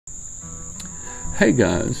Hey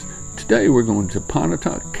guys, today we're going to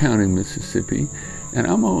Pontotoc County, Mississippi, and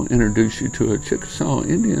I'm going to introduce you to a Chickasaw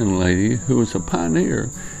Indian lady who was a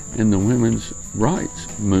pioneer in the women's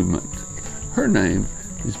rights movement. Her name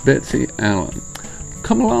is Betsy Allen.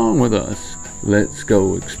 Come along with us. Let's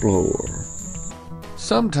go explore.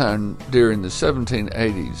 Sometime during the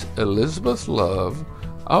 1780s, Elizabeth Love,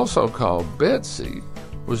 also called Betsy,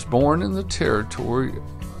 was born in the territory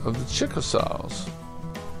of the Chickasaws.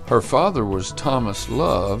 Her father was Thomas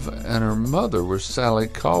Love and her mother was Sally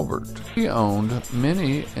Colbert. He owned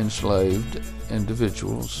many enslaved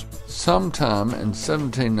individuals. Sometime in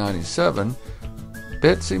 1797,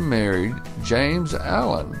 Betsy married James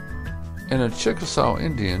Allen in a Chickasaw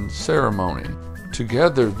Indian ceremony.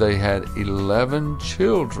 Together they had 11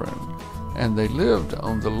 children, and they lived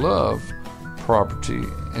on the Love property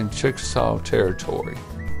in Chickasaw Territory,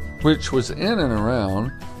 which was in and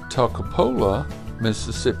around Toccopola,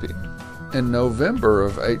 Mississippi. In November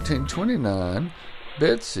of 1829,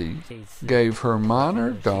 Betsy gave her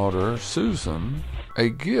minor daughter, Susan, a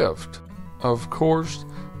gift. Of course,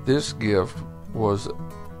 this gift was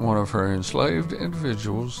one of her enslaved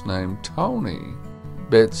individuals named Tony.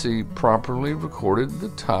 Betsy properly recorded the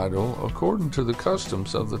title according to the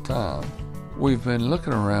customs of the time. We've been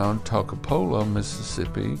looking around Toccopola,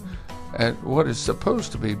 Mississippi, at what is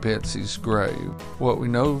supposed to be Betsy's grave. What we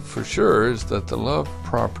know for sure is that the Love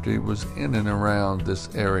property was in and around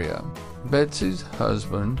this area. Betsy's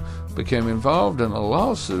husband became involved in a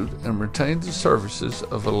lawsuit and retained the services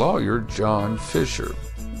of a lawyer, John Fisher.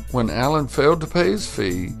 When Allen failed to pay his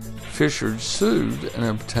fee, Fisher sued and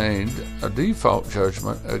obtained a default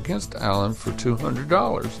judgment against Allen for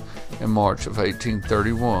 $200 in March of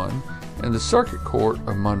 1831 in the Circuit Court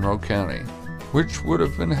of Monroe County, which would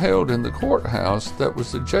have been held in the courthouse that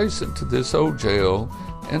was adjacent to this old jail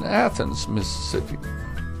in Athens, Mississippi.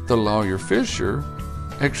 The lawyer Fisher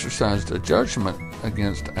exercised a judgment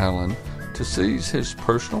against Allen to seize his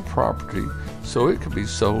personal property so it could be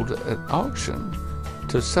sold at auction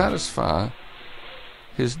to satisfy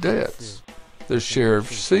his debts. The sheriff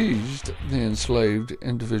seized the enslaved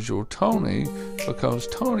individual Tony because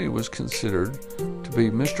Tony was considered to be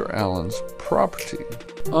Mr. Allen's property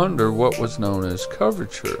under what was known as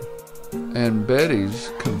coverture, and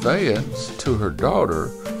Betty's conveyance to her daughter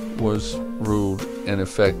was ruled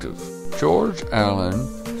ineffective. George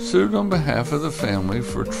Allen sued on behalf of the family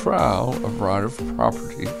for trial of right of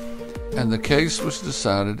property, and the case was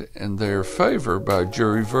decided in their favor by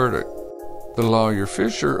jury verdict. The lawyer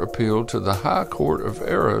Fisher appealed to the High Court of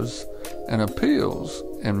Errors and Appeals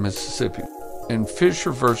in Mississippi. In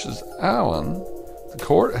Fisher versus Allen, the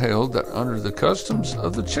court held that under the customs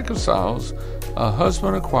of the Chickasaws, a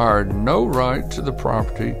husband acquired no right to the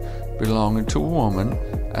property belonging to a woman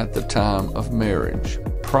at the time of marriage.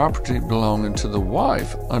 Property belonging to the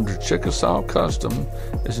wife under Chickasaw custom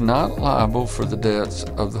is not liable for the debts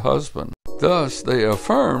of the husband. Thus, they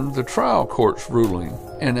affirmed the trial court's ruling.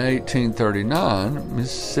 In 1839,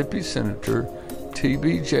 Mississippi Senator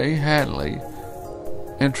T.B.J. Hadley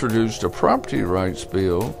introduced a property rights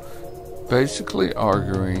bill, basically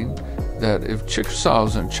arguing that if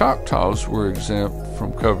Chickasaws and Choctaws were exempt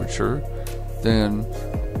from coverture, then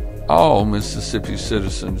all Mississippi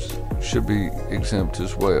citizens should be exempt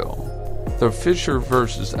as well. The Fisher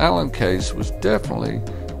versus Allen case was definitely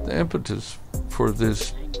the impetus for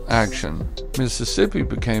this action. Mississippi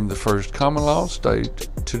became the first common law state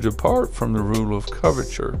to depart from the rule of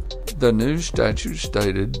coverture. The new statute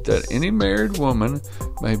stated that any married woman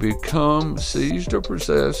may become seized or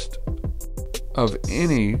possessed of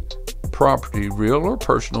any property, real or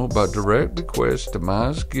personal, by direct bequest,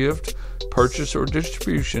 demise, gift, purchase, or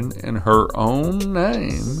distribution in her own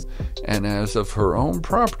name and as of her own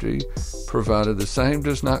property, provided the same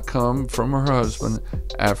does not come from her husband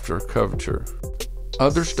after coverture.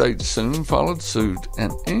 Other states soon followed suit,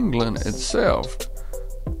 and England itself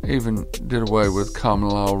even did away with common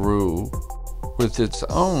law rule with its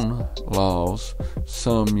own laws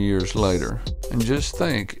some years later. And just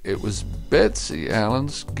think, it was Betsy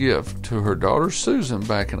Allen's gift to her daughter Susan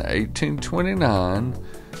back in 1829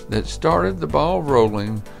 that started the ball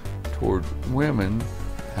rolling toward women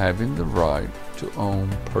having the right to own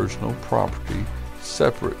personal property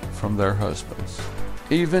separate from their husbands,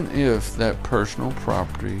 even if that personal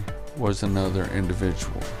property was another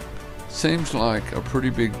individual. Seems like a pretty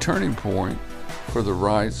big turning point for the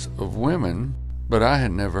rights of women, but I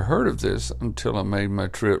had never heard of this until I made my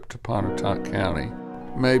trip to Pontotoc County.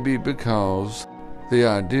 Maybe because the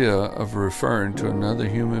idea of referring to another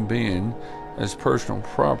human being as personal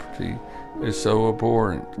property is so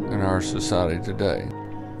abhorrent in our society today.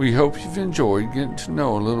 We hope you've enjoyed getting to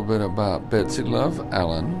know a little bit about Betsy Love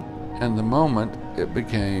Allen and the moment it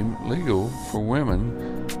became legal for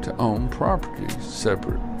women to own property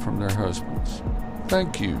separate from their husbands.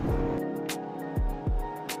 Thank you.